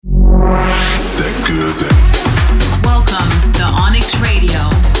Welcome to Onyx Radio.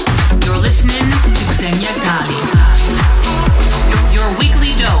 You're listening to Xenia Gali. Your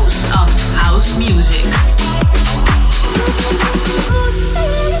weekly dose of house music.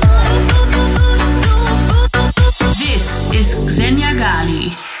 This is Xenia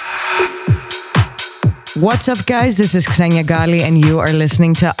Gali. What's up, guys? This is Xenia Gali, and you are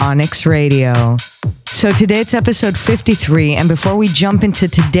listening to Onyx Radio. So today it's episode 53, and before we jump into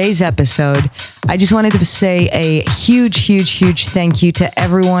today's episode, I just wanted to say a huge thank you to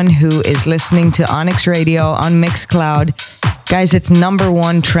everyone who is listening to Onyx Radio on Mixcloud. Guys, it's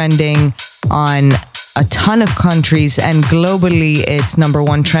 #1 trending on a ton of countries, and globally it's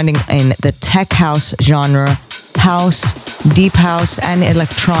 #1 trending in the tech house genre, house, deep house, and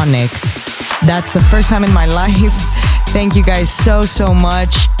electronic. That's the first time in my life. Thank you guys so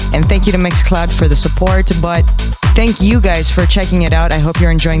much. And thank you to Mixcloud for the support. But thank you guys for checking it out. I hope you're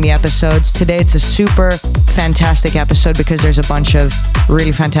enjoying the episodes. Today it's a super fantastic episode because there's a bunch of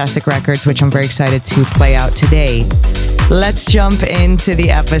really fantastic records which I'm very excited to play out today. Let's jump into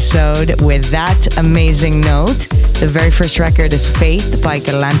the episode with that amazing note. The very first record is Faith by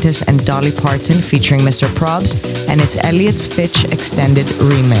Galantis and Dolly Parton featuring Mr. Probs, and it's Elliot's Fitch Extended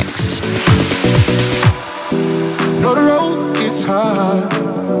Remix. Know the road gets hard,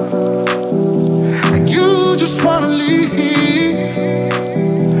 and you just wanna leave.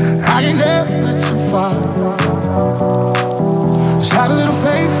 I ain't never too far. Just have a little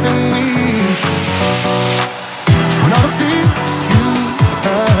faith in me. When all the fears you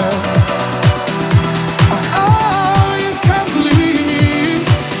have, oh, you can't believe.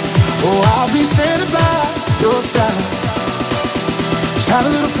 Oh, I'll be standing by your side. Just have a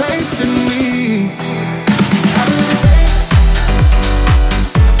little faith in me. Have a little faith.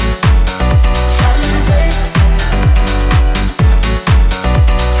 Have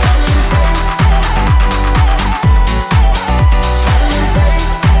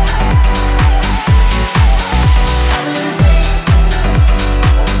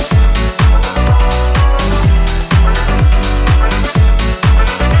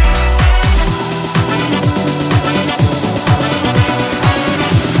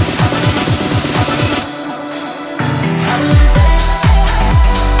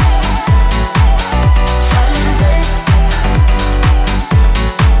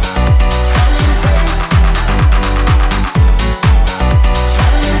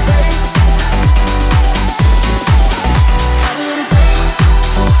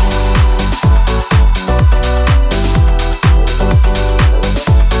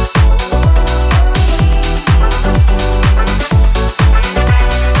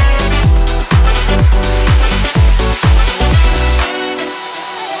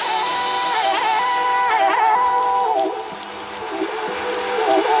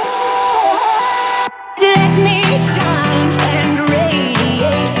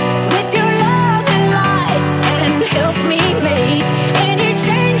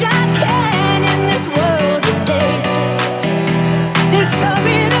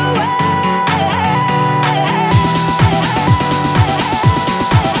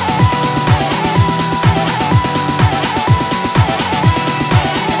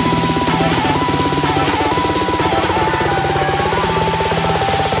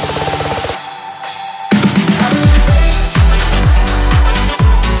a little faith.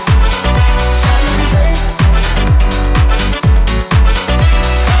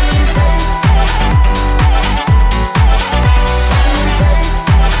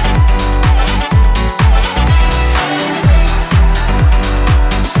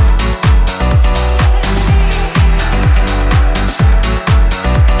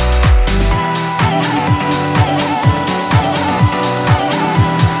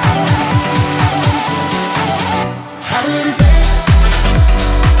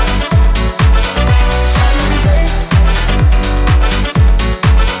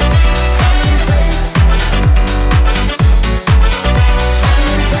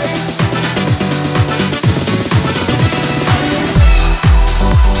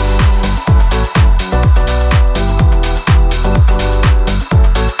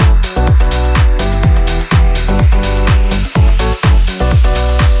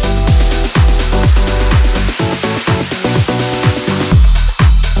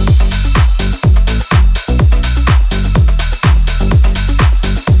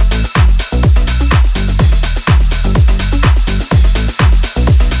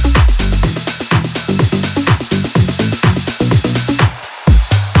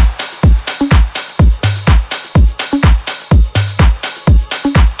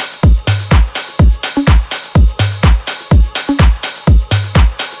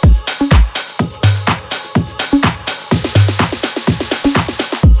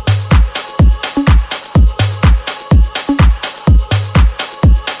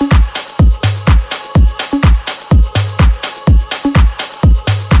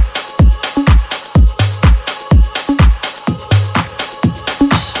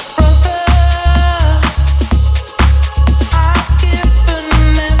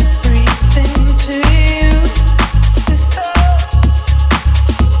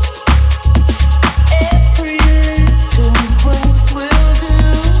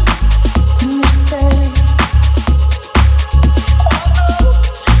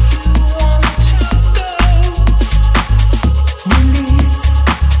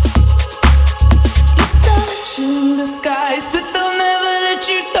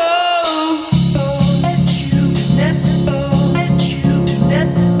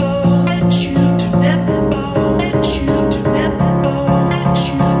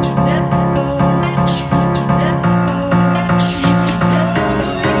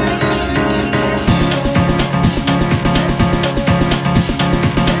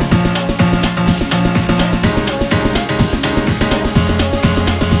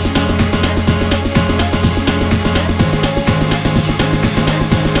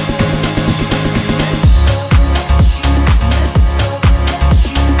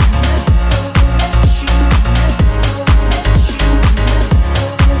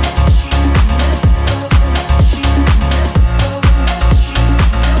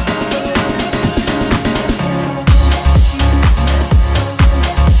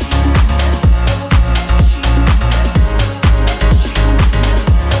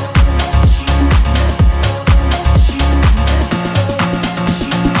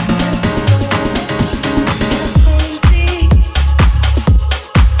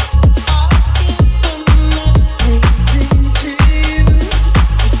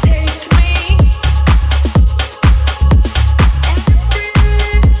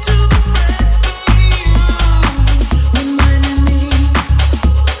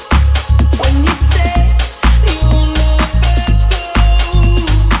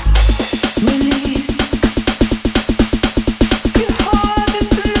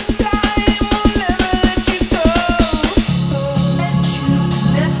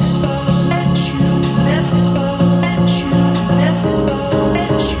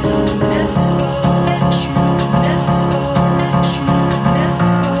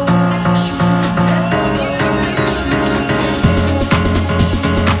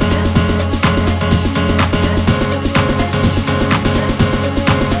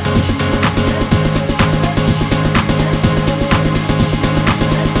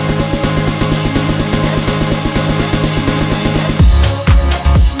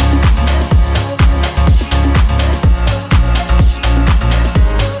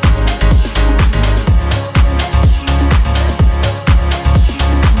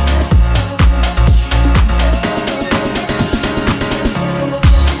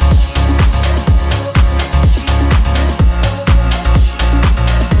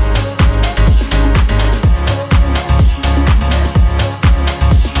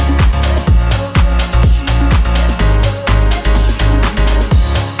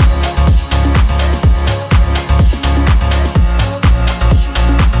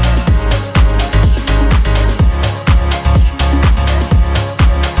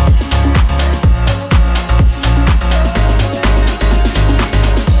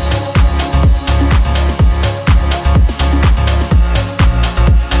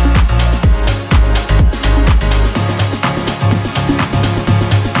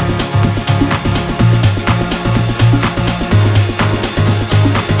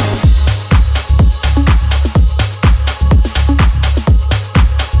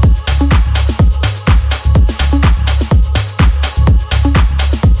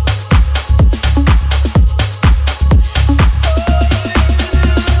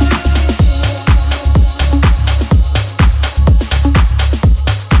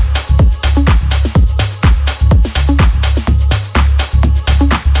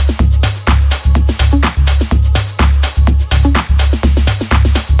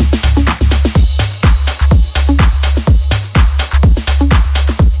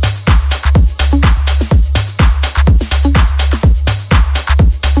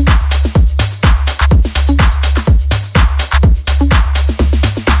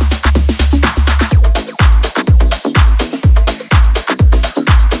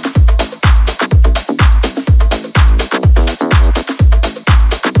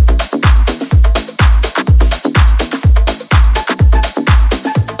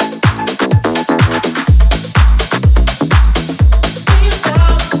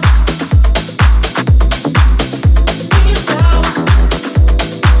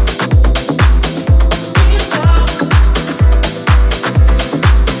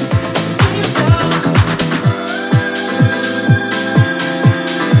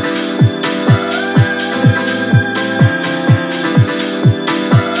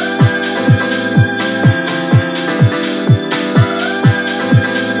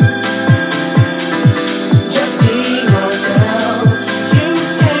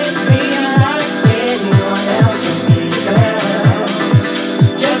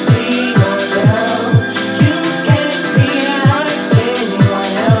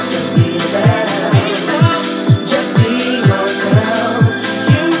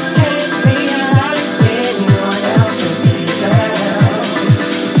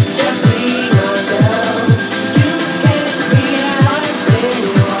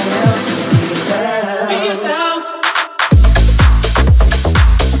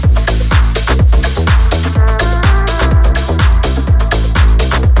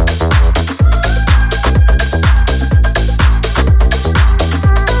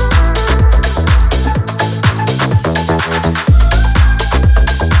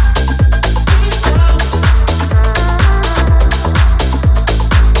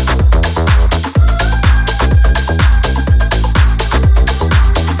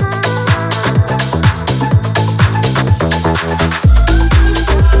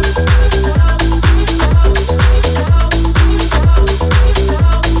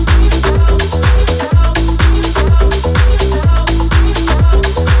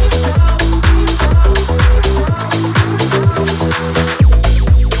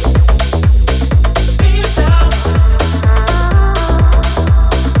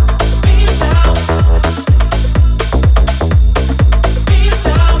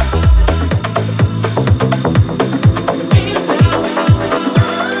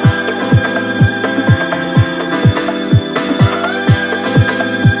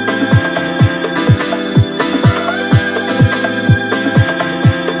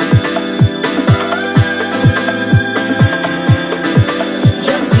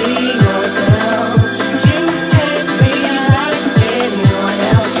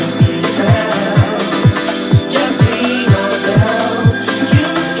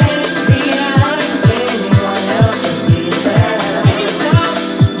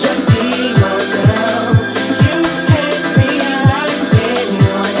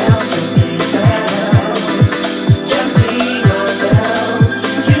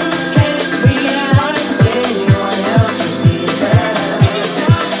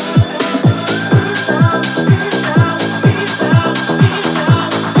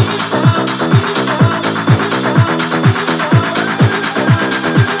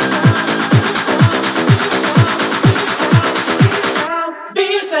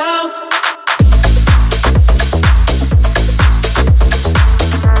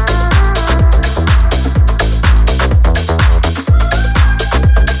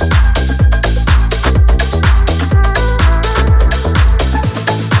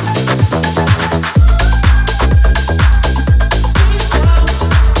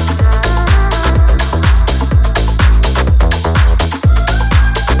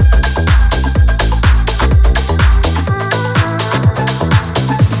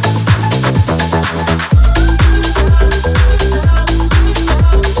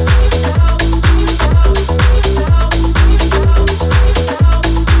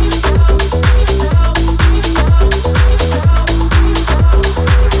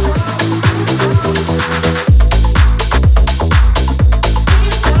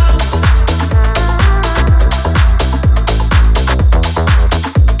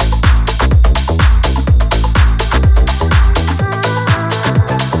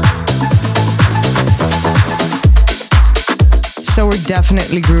 So we're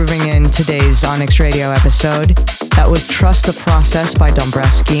definitely grooving in today's Onyx Radio episode. That was Trust the Process by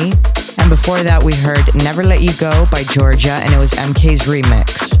Dombresky. And before that we heard Never Let You Go by Georgia, and it was MK's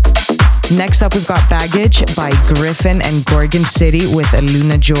remix. Next up we've got Baggage by Griffin and Gorgon City with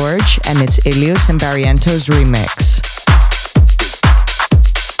Luna George, and it's Ilios and Barriento's remix.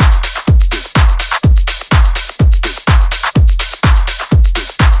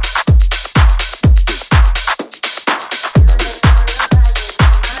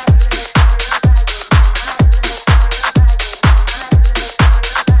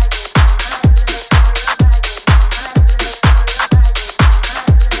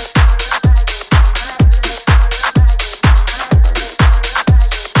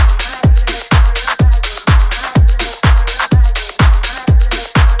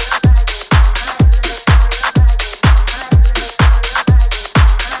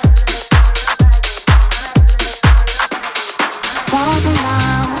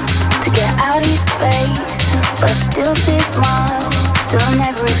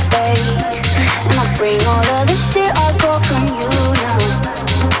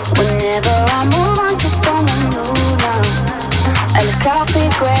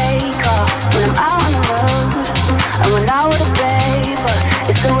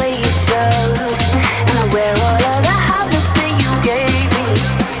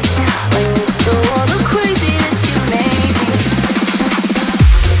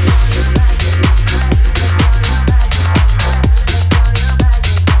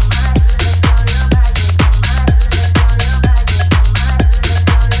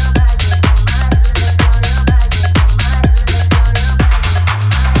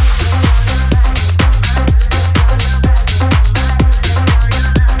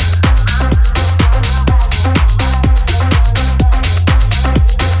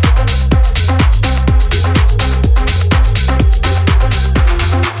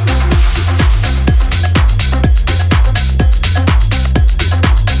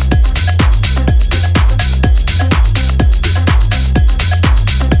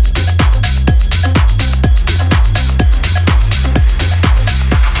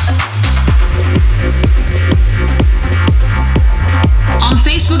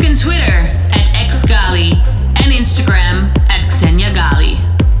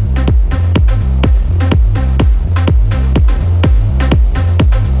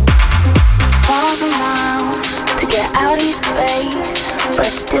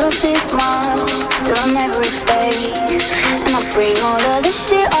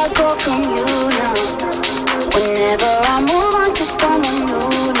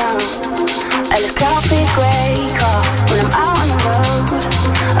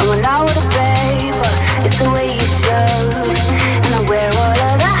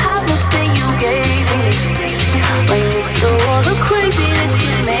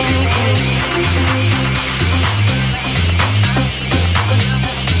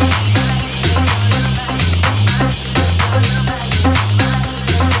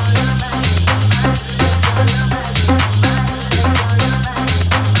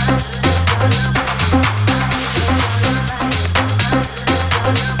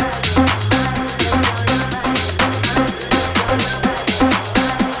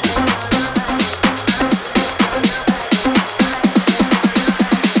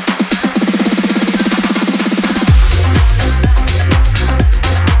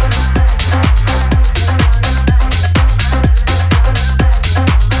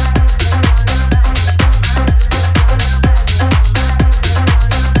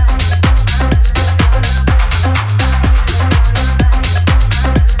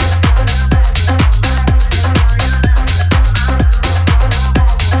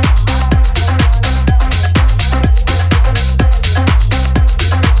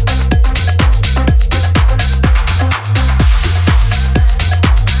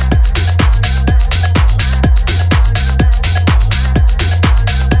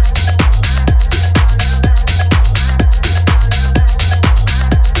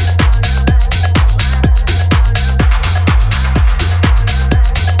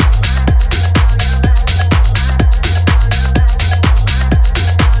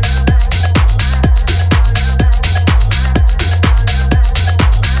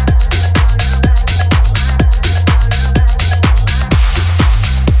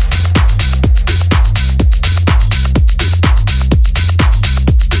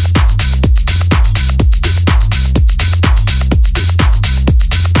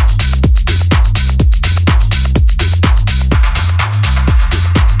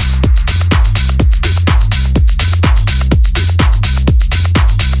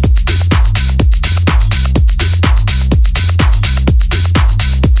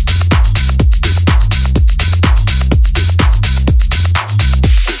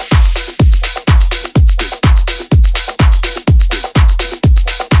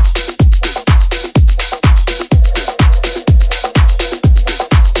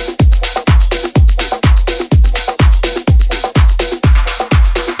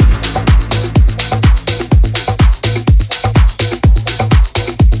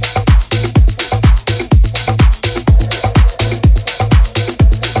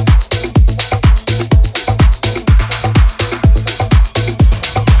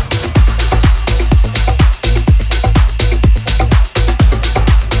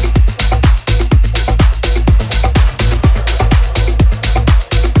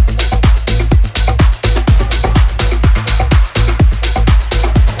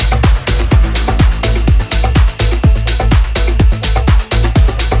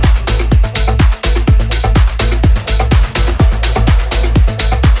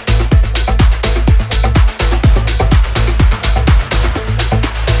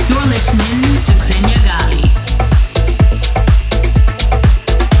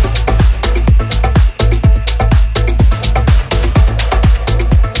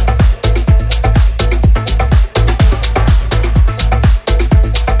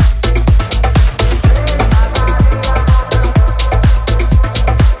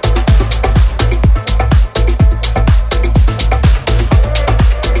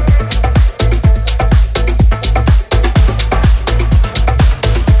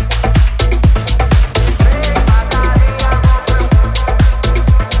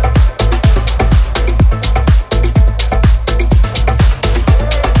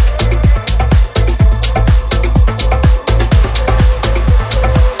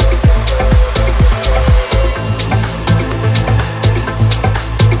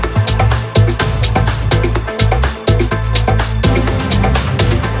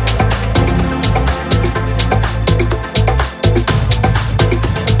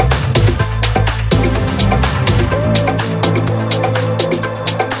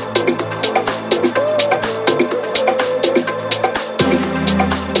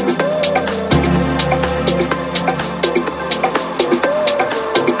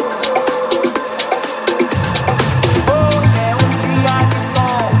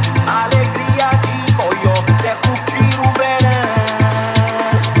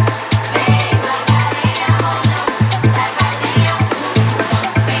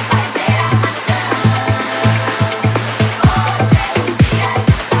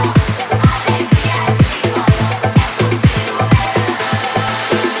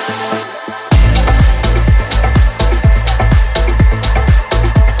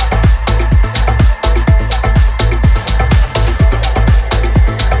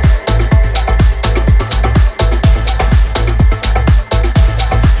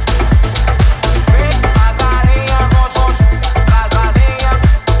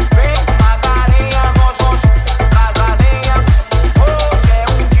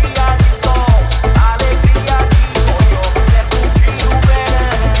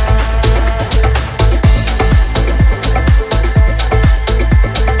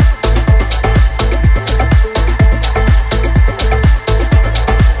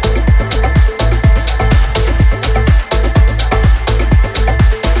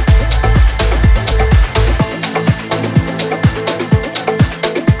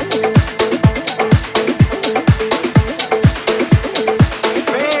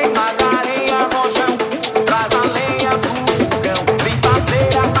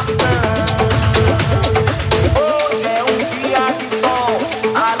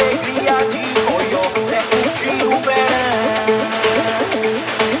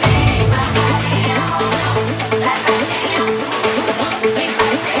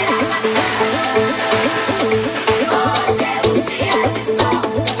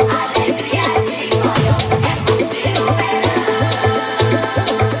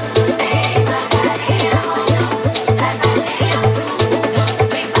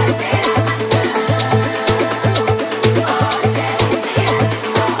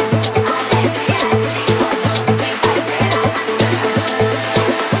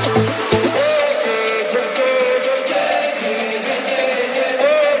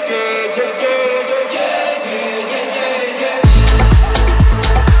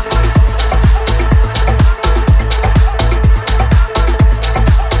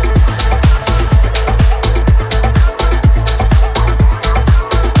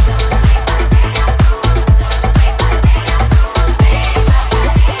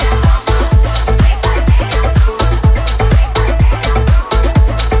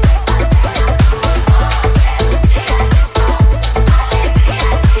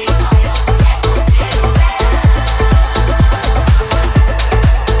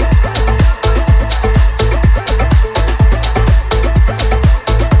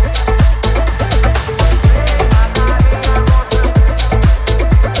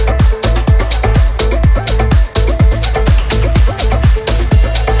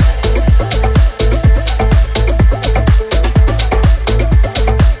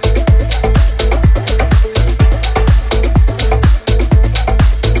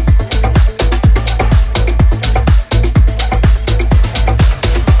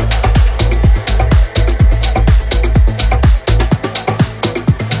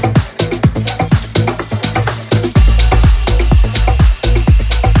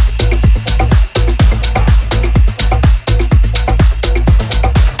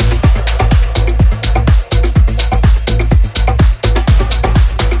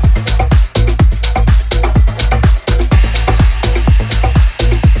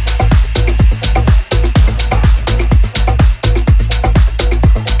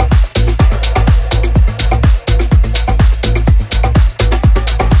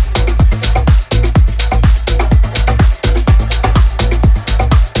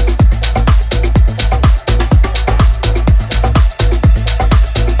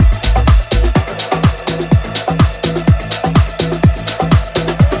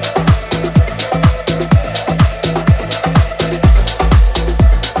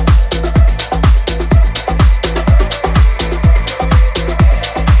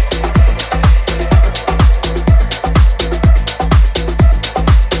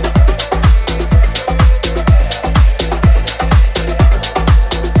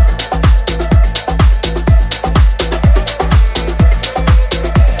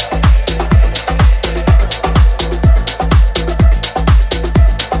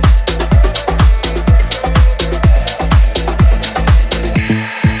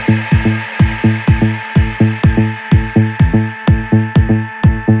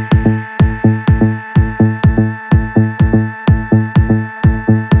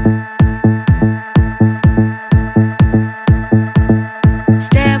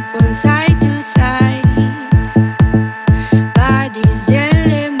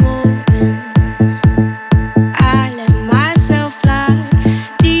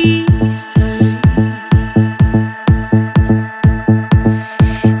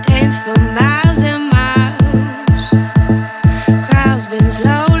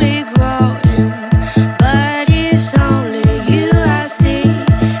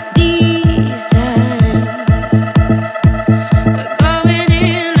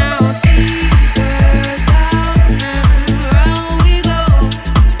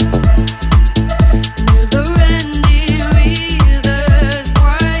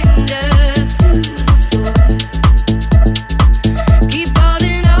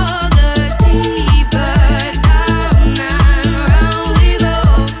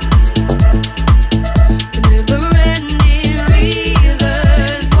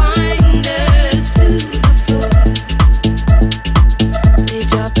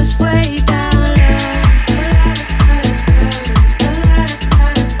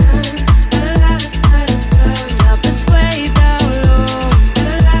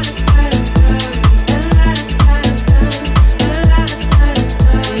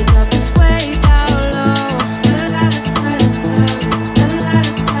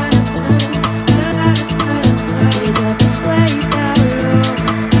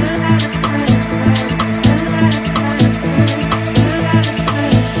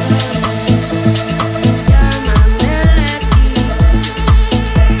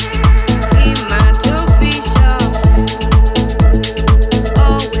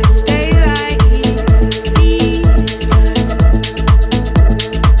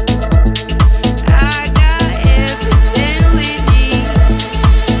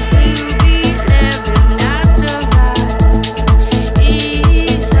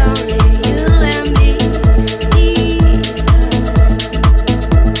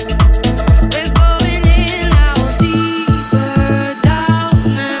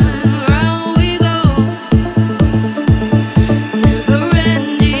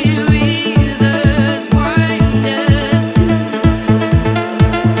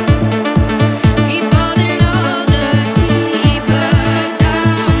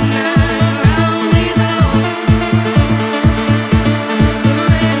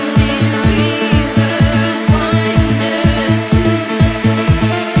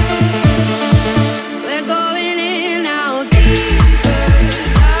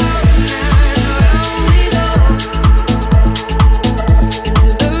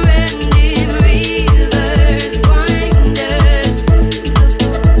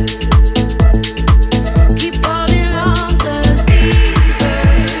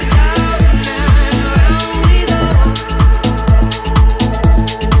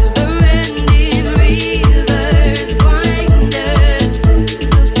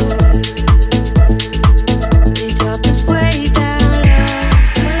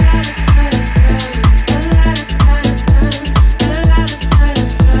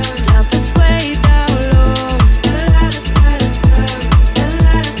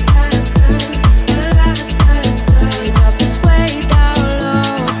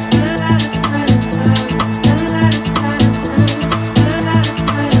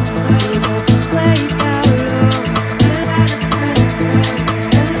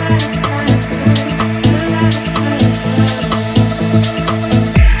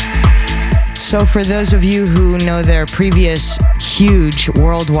 So for those of you who know their previous huge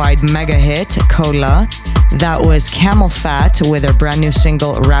worldwide mega hit, Cola, that was Camel Fat with their brand new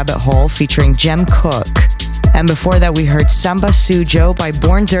single Rabbit Hole featuring Jem Cook. And before that we heard Samba Sujo by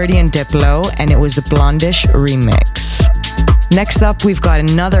Born Dirty and Diplo, and it was the Blondish remix. Next up we've got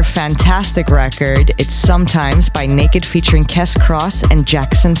another fantastic record. It's Sometimes by Naked featuring Kes Cross and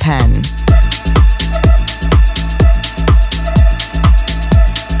Jackson Penn.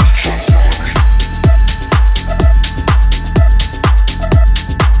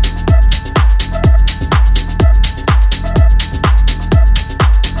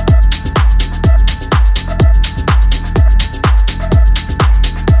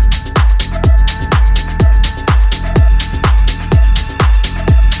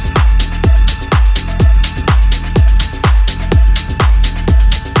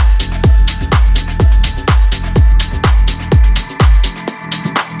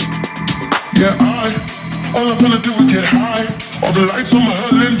 All I wanna do is get high. All the lights on my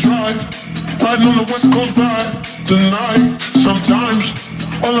Hurling Drive. Riding on the West Coast by tonight. Sometimes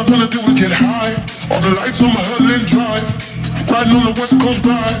all I wanna do is get high. All the lights on my Hurling Drive. Riding on the West Coast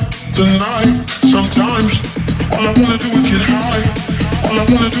by tonight. Sometimes all I wanna do is get high. All I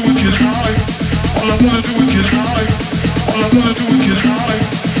wanna do is get high. All I wanna do is get high. All I wanna do is get high.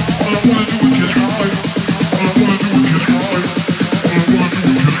 All I wanna do is get high. All I wanna do is get high. All I wanna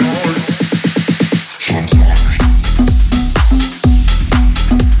do is get high.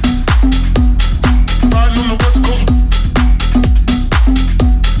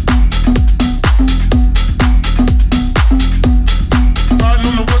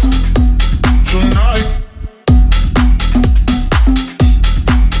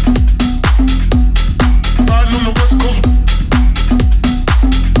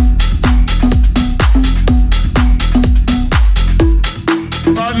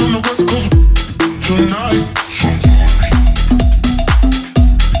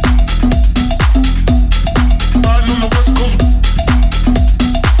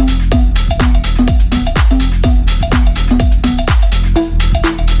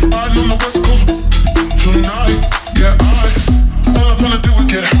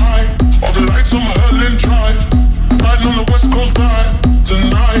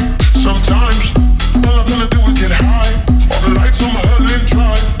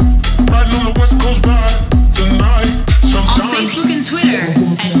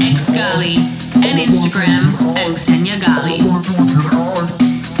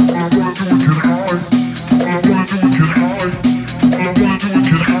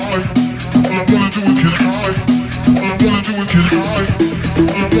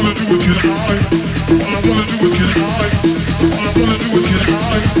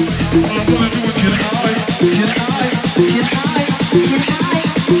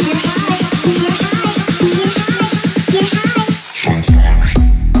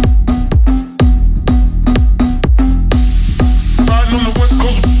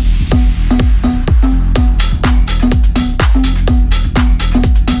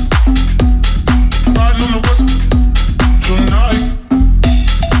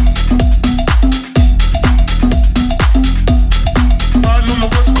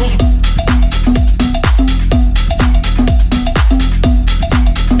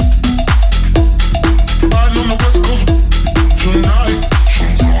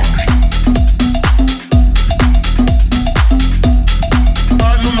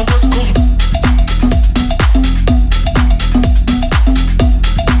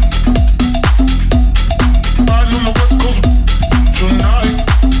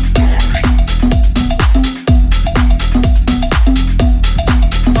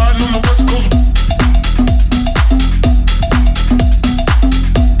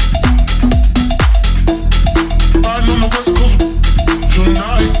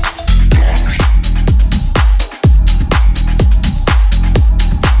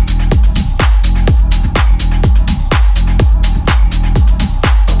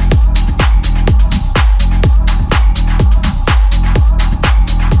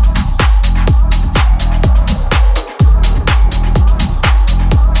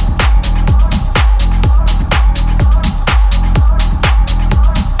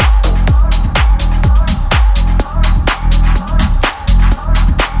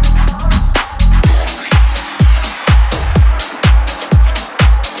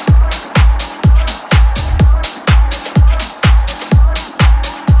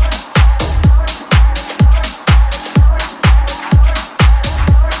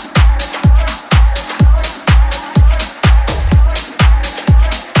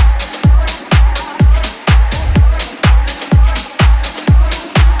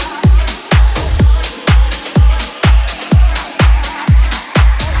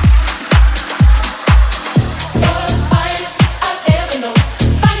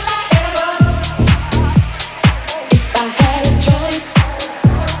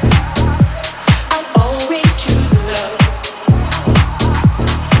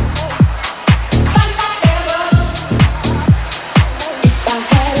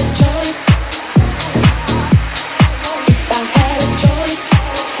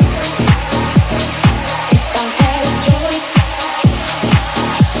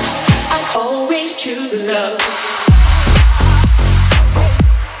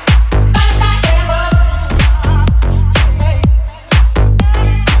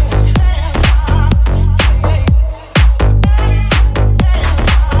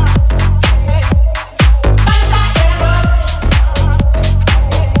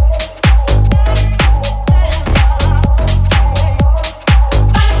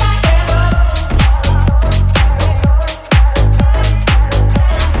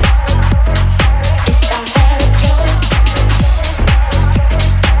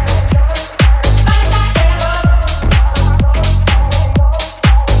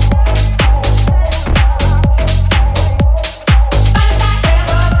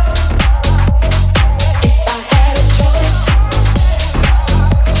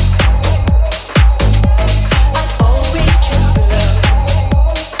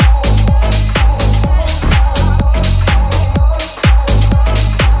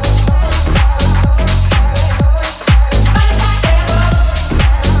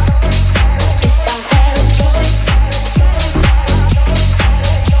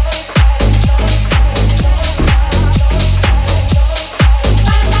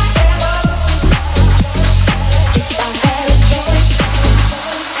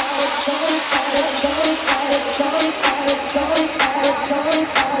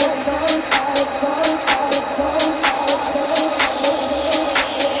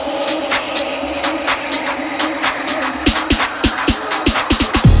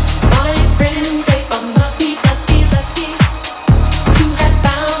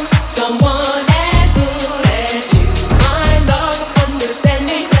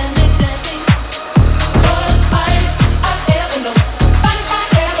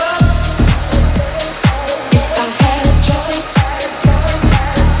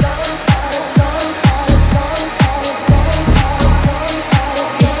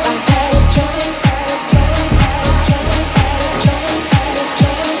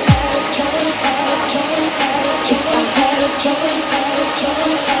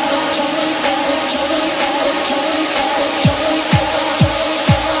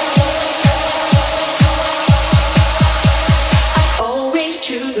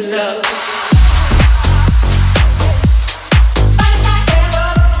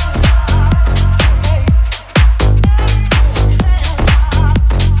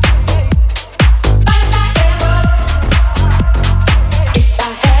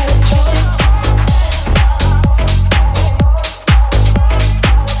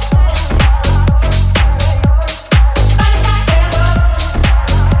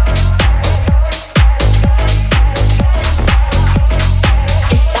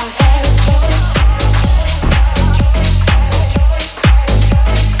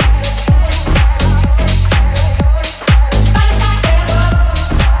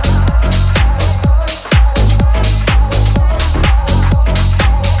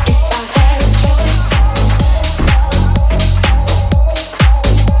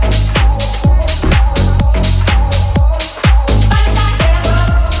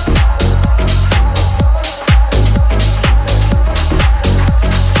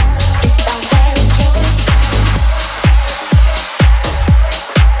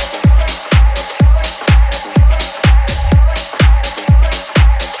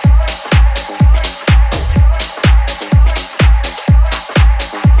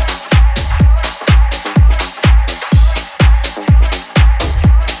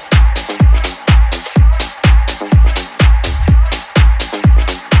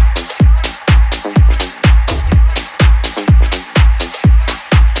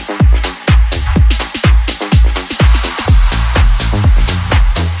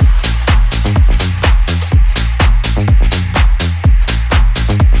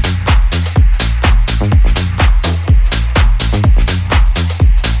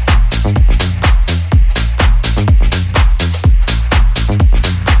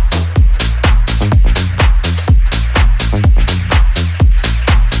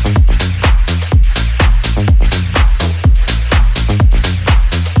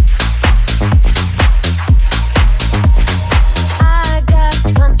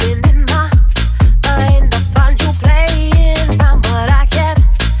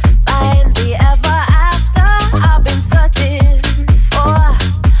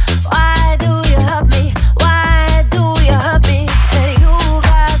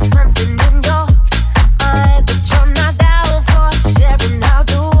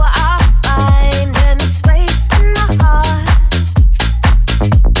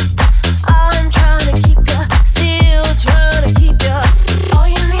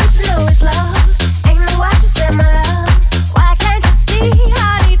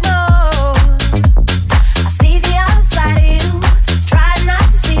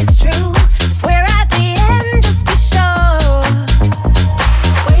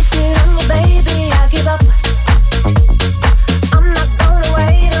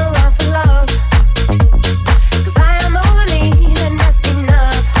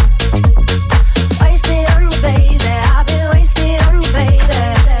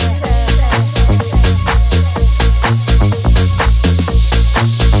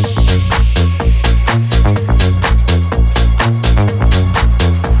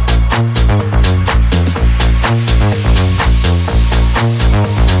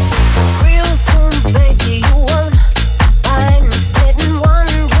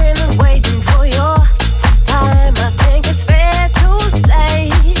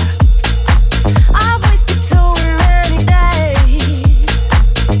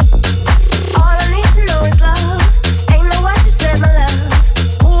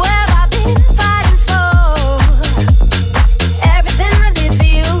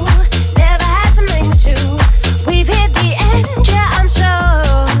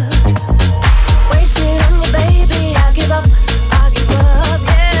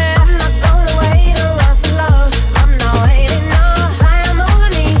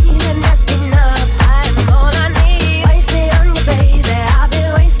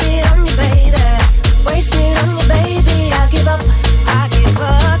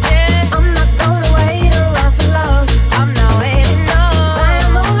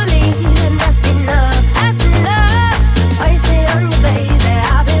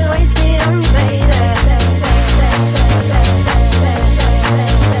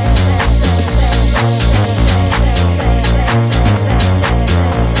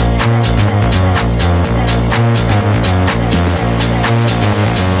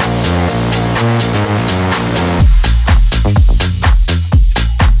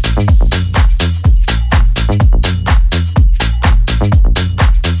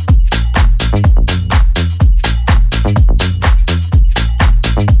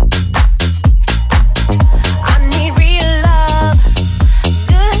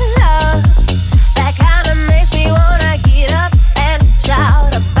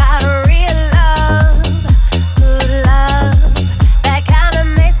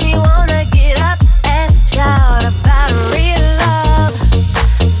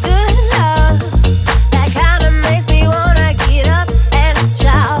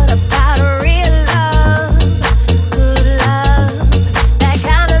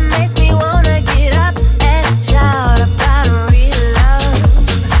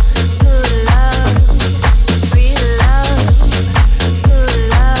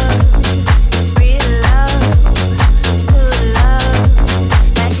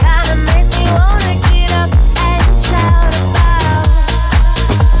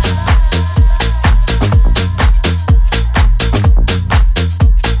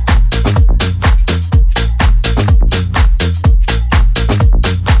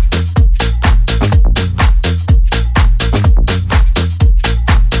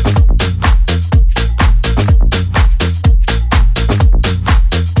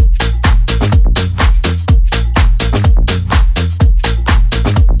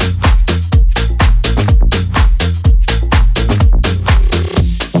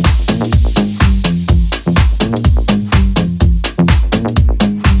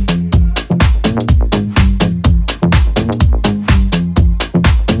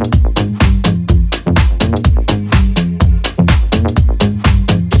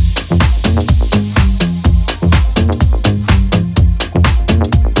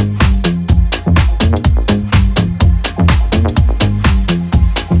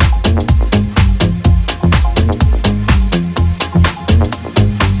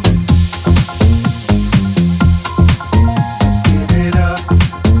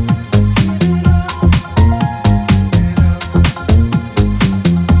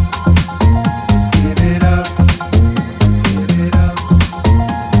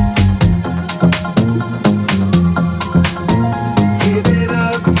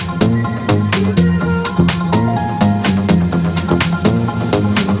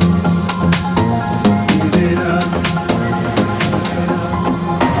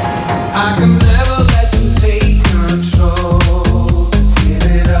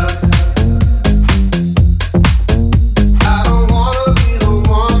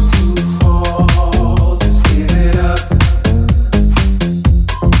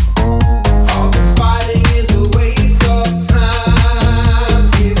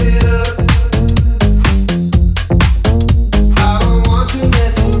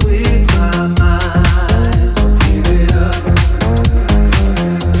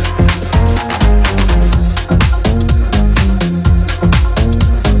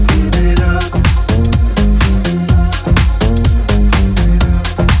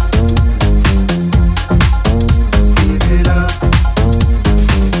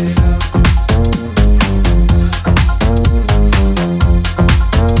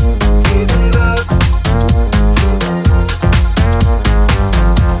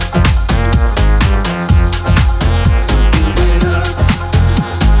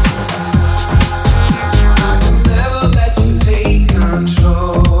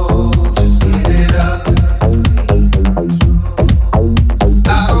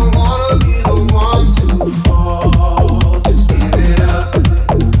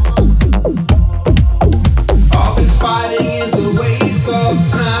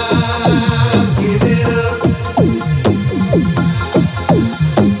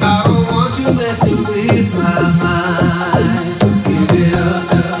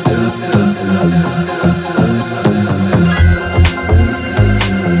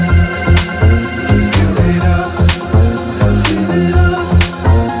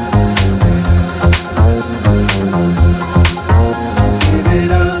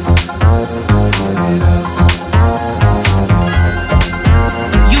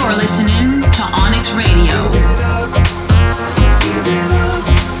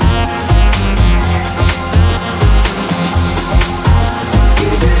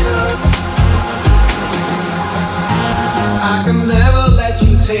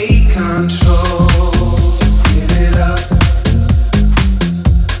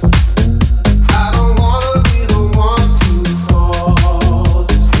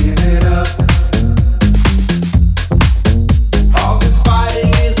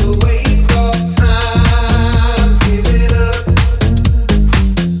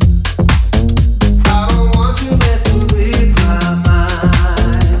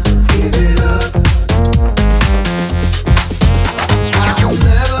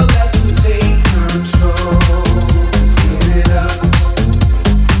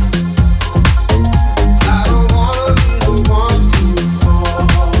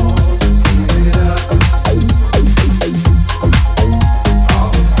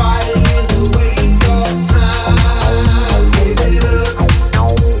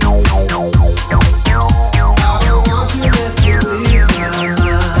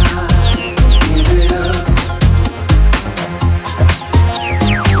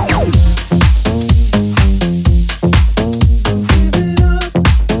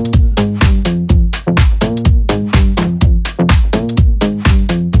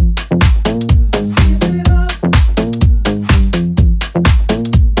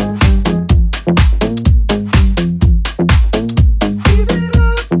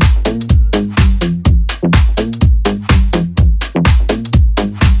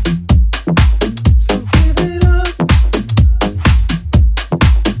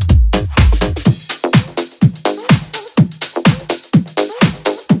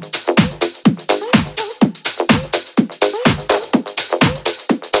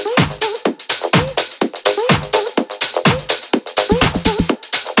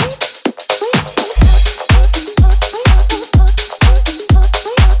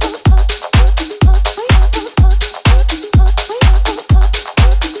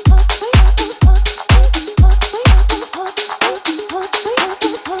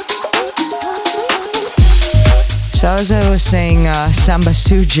 as I was saying, Samba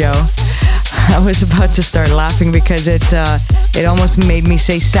Sujo, I was about to start laughing because it almost made me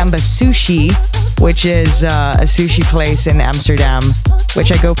say Samba Sushi, which is a sushi place in Amsterdam,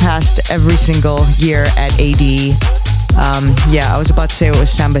 which I go past every single year at AD. I was about to say it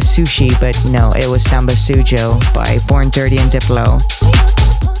was Samba Sushi, but no, it was Samba Sujo by Born Dirty and Diplo.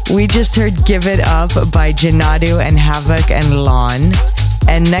 We just heard Give It Up by Janadu and Havoc and Lon.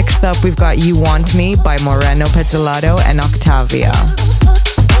 And next up, we've got You Want Me by Moreno Pezzolato and Octavia.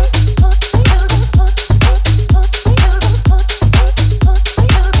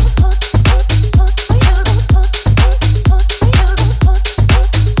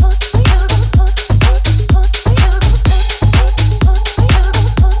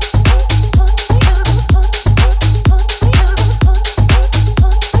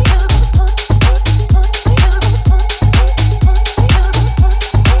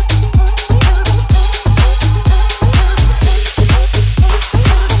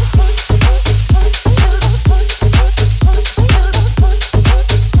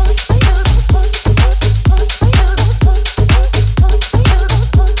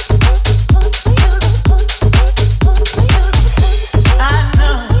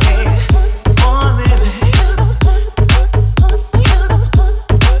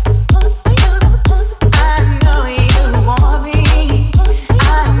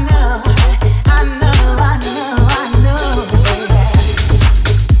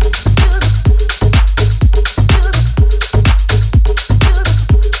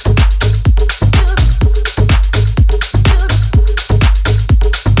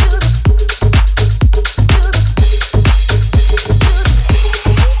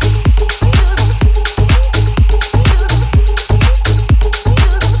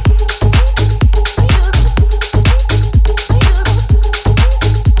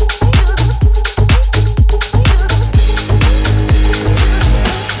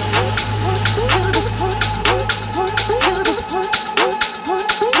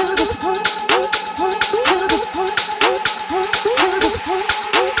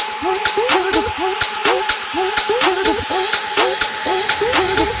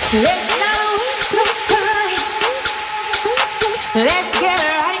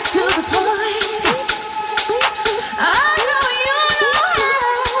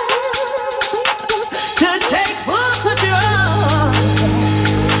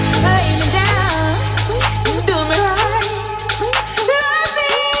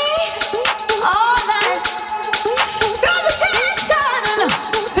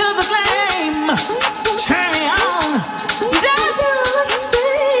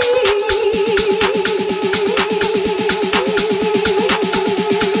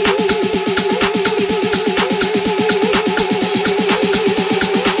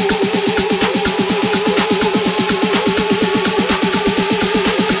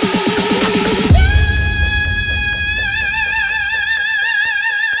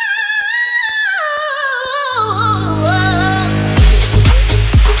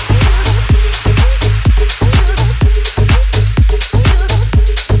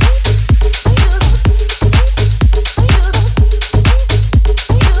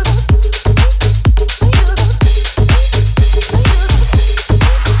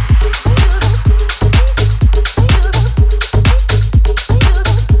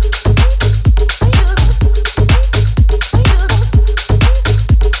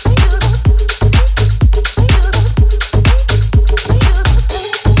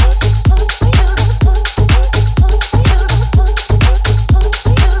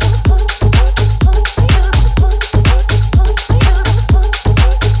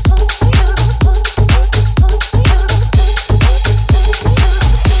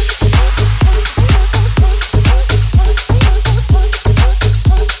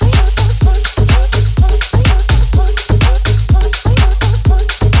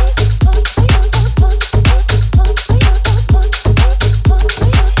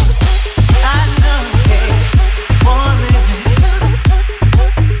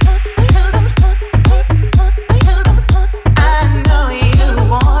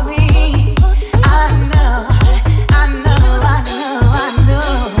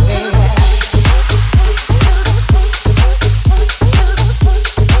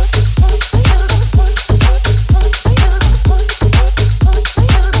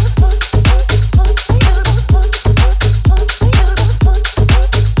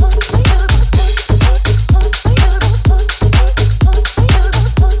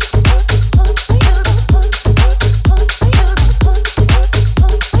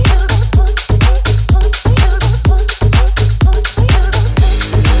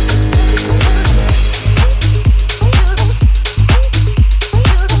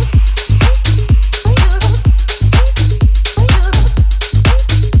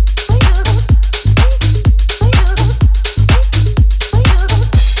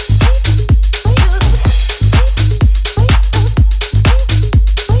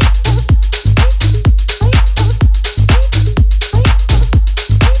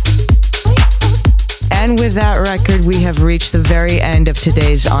 And with that record, we have reached the very end of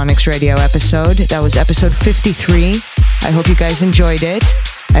today's Onyx Radio episode. That was episode 53. I hope you guys enjoyed it.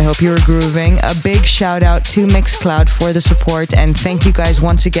 I hope you were grooving. A big shout out to Mixcloud for the support, and thank you guys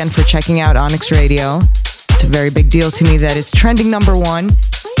once again for checking out Onyx Radio. It's a very big deal to me that it's trending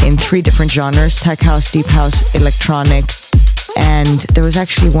 #1 in 3 different genres: tech house, deep house, electronic, and there was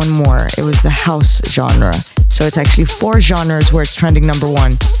actually one more. It was the house genre. So it's actually 4 genres where it's trending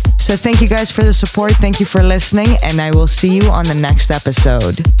 #1. So thank you guys for the support. Thank you for listening, and I will see you on the next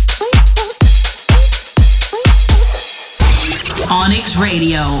episode. Onyx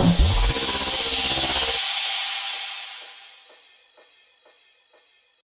Radio.